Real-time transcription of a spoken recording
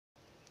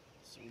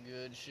Some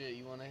good shit.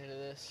 You want a hit of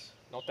this?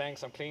 No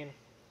thanks, I'm clean.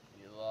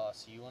 You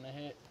lost. You want a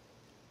hit?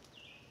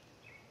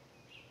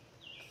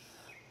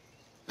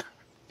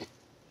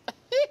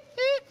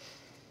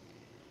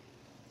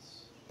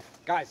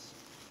 Guys,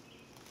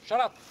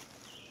 shut up.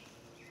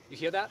 You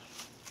hear that?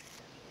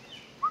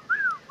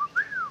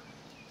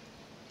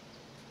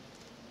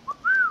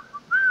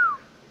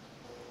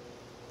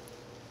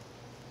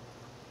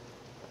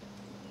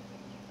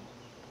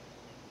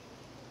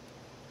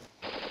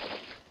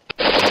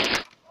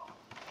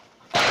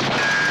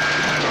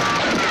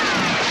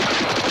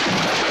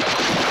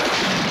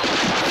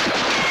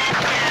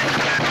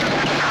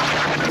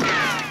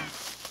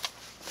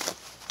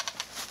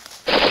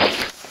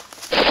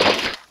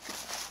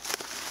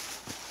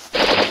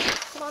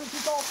 Come on,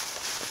 people.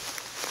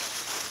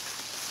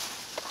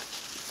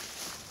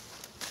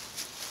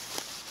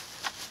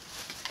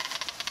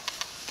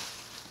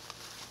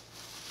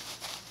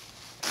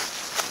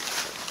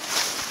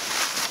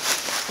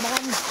 Come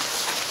on.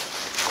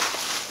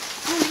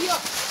 Through here.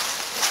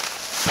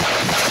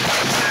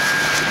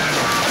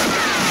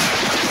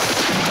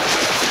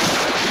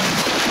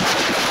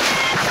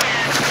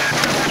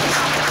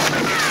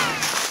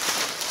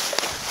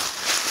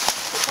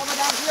 Come on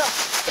down here.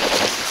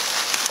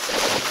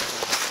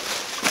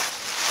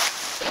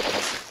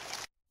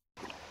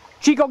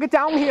 Chico, get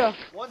down here.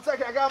 1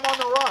 second, I got him on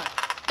the run.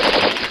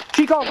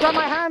 Chico, grab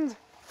my hand.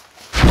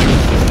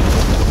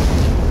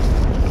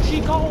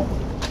 Chico.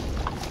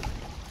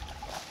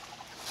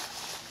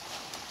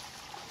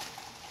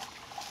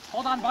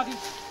 Hold on, buddy.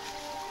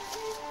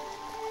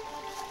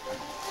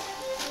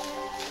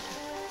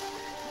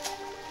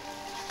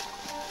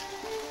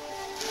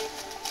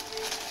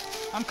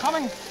 I'm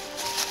coming.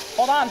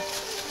 Hold on.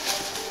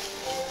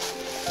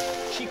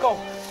 Chico,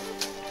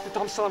 you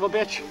dumb son of a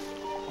bitch.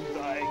 I'm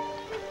dying.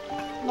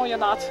 No, you're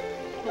not.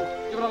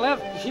 You're gonna live.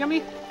 You hear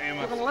me? Damn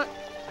You're it. gonna live.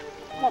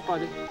 What,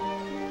 buddy?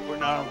 We're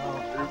not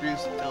alone. They're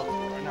abusing Delta.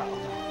 We're not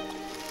alone.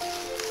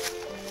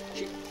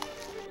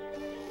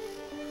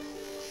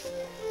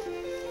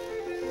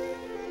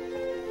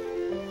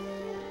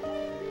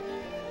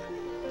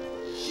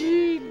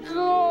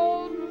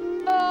 Chico,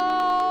 no!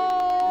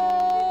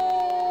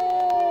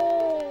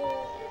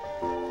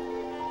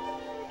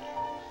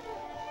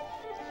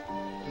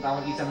 And I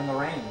would eat them in the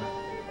rain,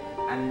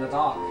 and in the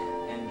dark,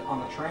 and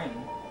on a train,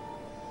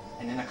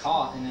 and in a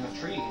car, and in a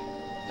tree.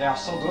 They are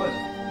so good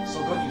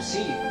you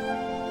see.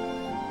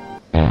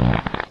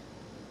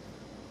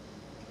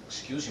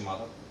 Excuse you,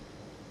 mother.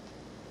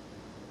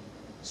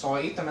 So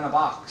I eat them in a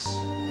box,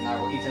 and I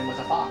will eat them with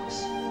a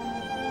fox.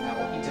 And I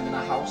will eat them in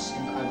a house,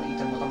 and I will eat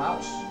them with a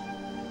mouse.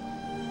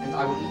 And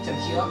I will eat them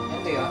here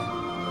and there.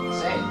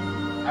 Say,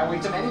 I will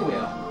eat them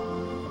anywhere.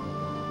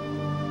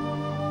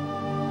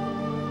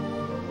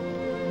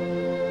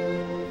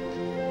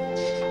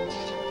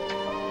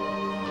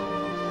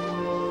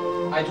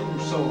 I do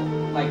so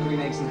like green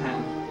eggs and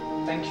ham.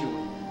 Thank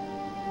you.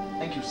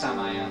 Thank you, Sam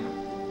I am.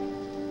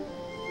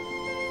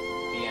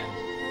 The end.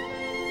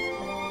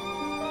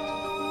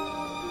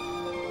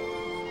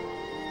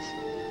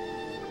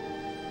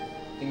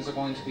 Things are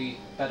going to be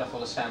better for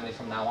this family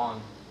from now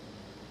on.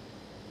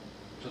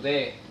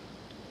 Today,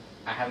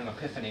 I had an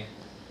epiphany.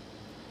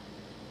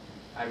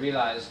 I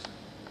realized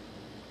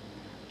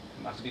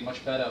I have to be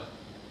much better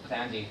with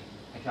Andy.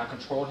 I cannot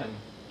control him.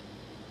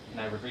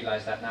 And I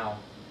realize that now.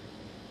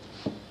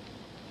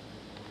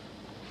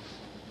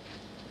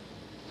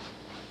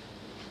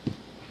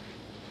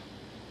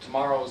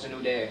 Tomorrow is a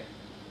new day.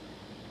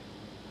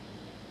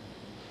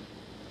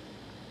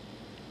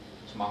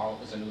 Tomorrow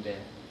is a new day.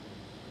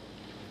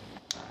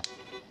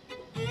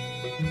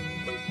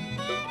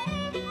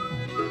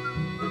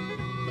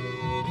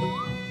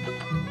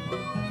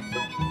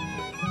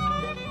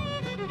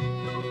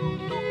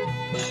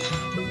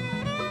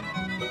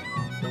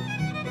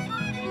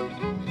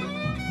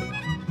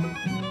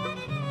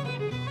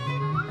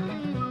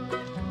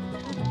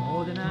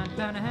 More than I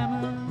kind of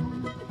hammer,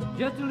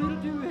 just a little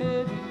too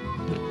heavy.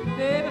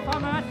 Baby, for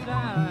my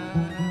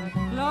side,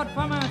 Lord,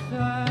 for my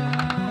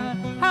side.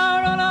 How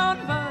roll on,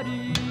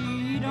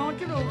 buddy, don't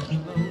you roll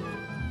slow.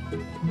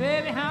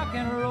 Baby, how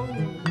can I roll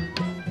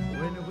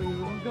when the wheel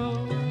won't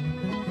go?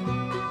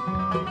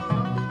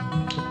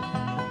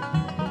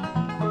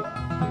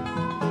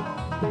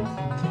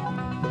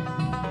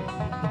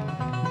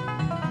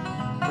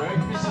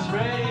 Breakfast is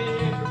ready.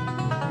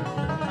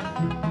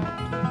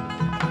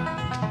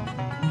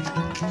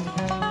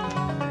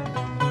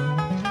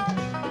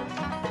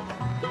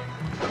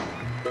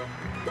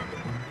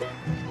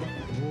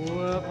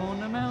 Up on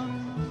the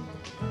mountain,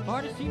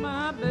 for to see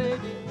my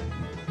baby.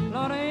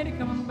 Lord, ain't he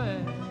coming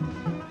back?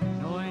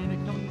 No, ain't he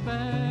coming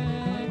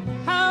back?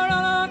 How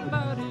long,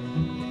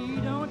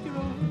 buddy, don't you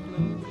roll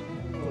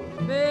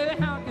slow? Baby,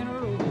 how can I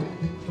roll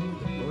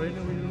when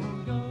the wheel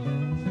won't go?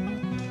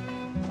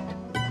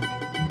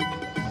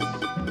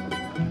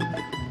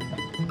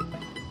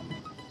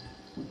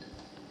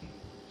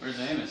 Where's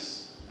Amos?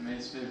 I made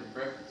his favorite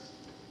breakfast.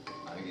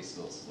 I think he's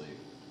still asleep.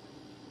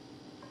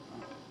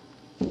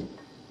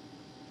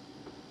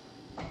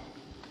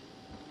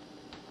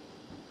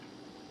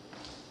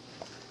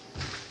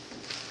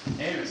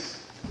 Amos.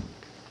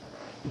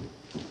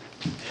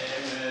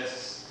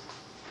 Amos.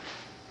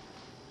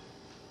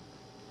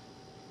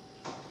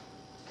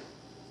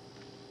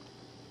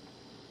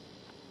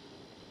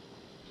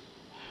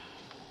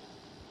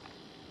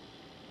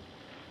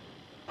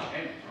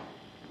 Amos.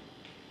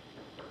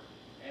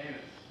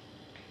 Amos.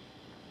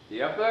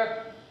 You up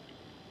there?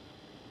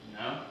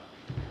 No.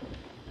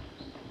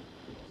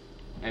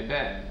 Hey,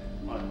 Ben.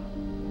 What?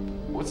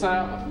 What's that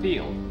out in the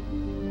field?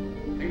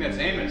 I think that's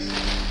Amos.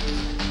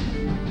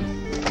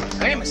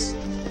 Amos!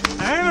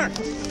 Amos!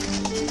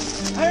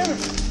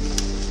 Amos!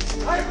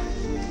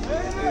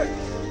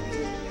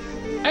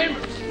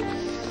 Amos!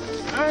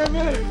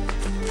 Amos!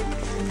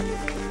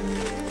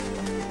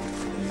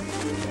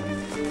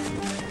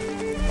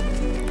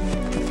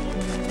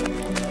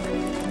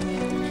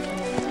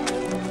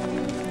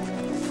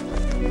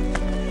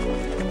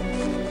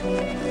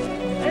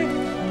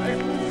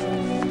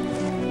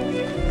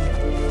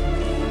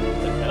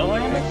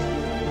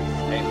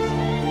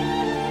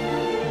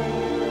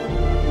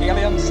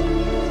 Aliens.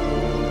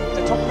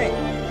 They took me.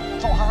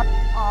 So hard.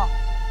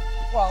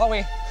 Where are we?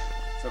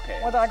 It's okay.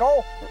 Where did I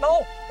go?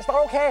 No, it's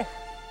not okay.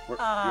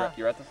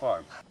 You're at the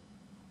farm.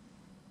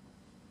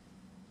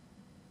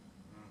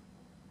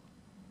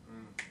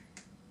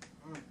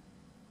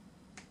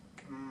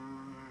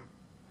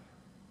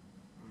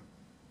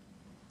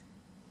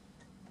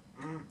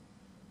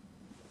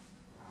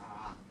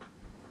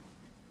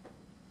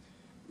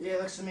 Yeah, it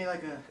looks to me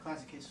like a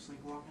classic case of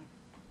sleepwalking.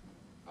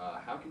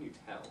 How can you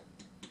tell?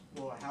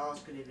 Well, how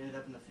else could he have ended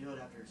up in the field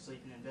after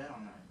sleeping in bed all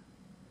night?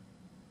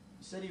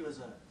 You said he was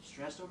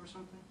stressed over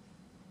something?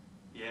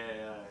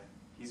 Yeah,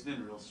 he's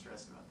been real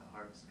stressed about the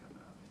harvest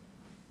coming up.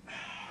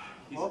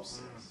 He's Oops.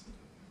 obsessed.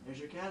 There's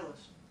your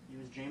catalyst. He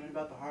was dreaming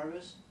about the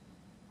harvest,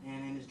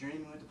 and in his dream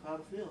he went to plow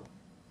the field.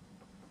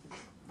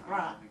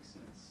 Right. That makes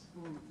sense.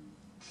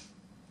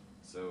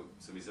 So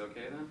he's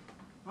okay then?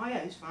 Oh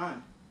yeah, he's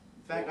fine.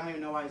 In fact, I don't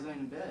even know why he's laying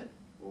in bed.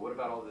 Well, what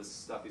about all this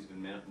stuff he's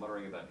been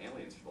muttering about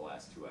aliens for the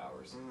last 2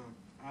 hours?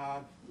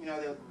 You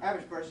know, the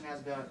average person has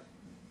about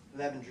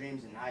 11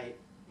 dreams a night.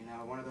 You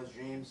know, one of those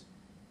dreams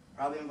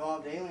probably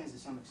involved aliens to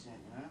some extent,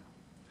 you know?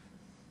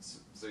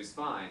 So he's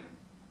fine.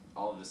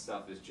 All of this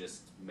stuff is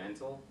just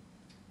mental?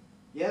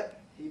 Yep,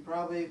 he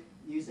probably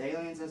used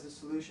aliens as a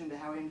solution to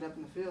how he ended up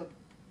in the field.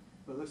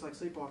 But it looks like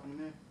sleepwalking to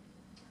me.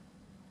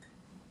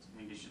 Do you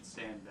think he should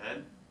stay in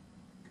bed?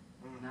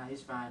 Nah,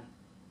 he's fine.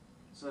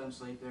 Just let him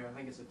sleep there. I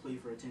think it's a plea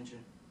for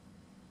attention.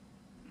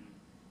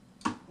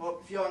 Well,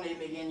 if y'all need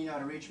me again, you know how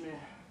to reach me.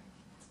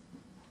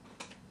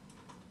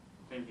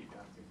 Thank you,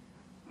 Doctor.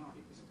 Oh,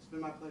 it's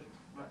been my pleasure.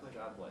 My pleasure.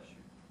 God bless you.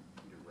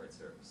 You do great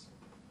service.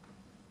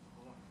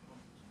 Hold on, hold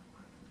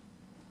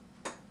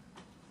on.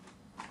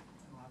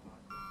 Oh, I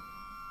thought-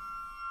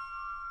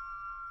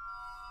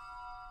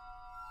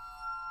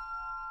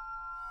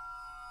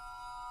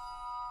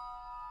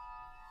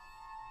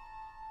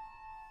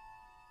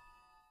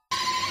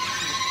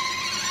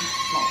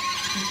 No,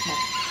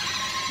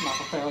 not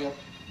a failure.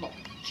 No,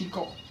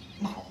 Chico.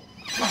 No,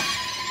 no,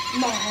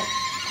 no,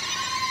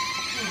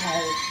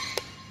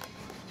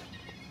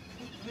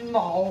 no,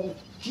 no,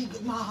 Chico,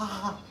 no,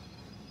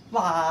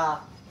 no.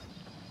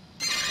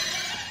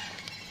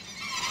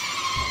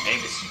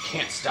 Amos, you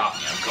can't stop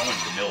me. I'm going to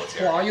the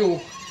military. Who are you?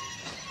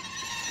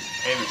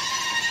 Amos,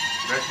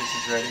 breakfast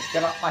is ready.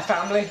 You're not my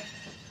family.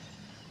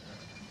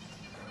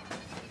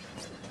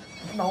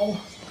 No,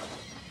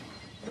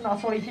 you're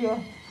not right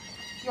here.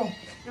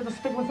 You're the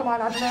figment of my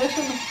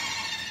imagination.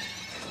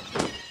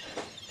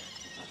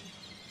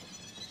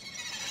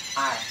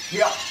 Aye,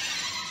 here.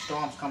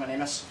 Storm's coming,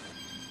 Amos.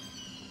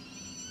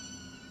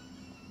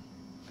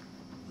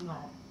 No.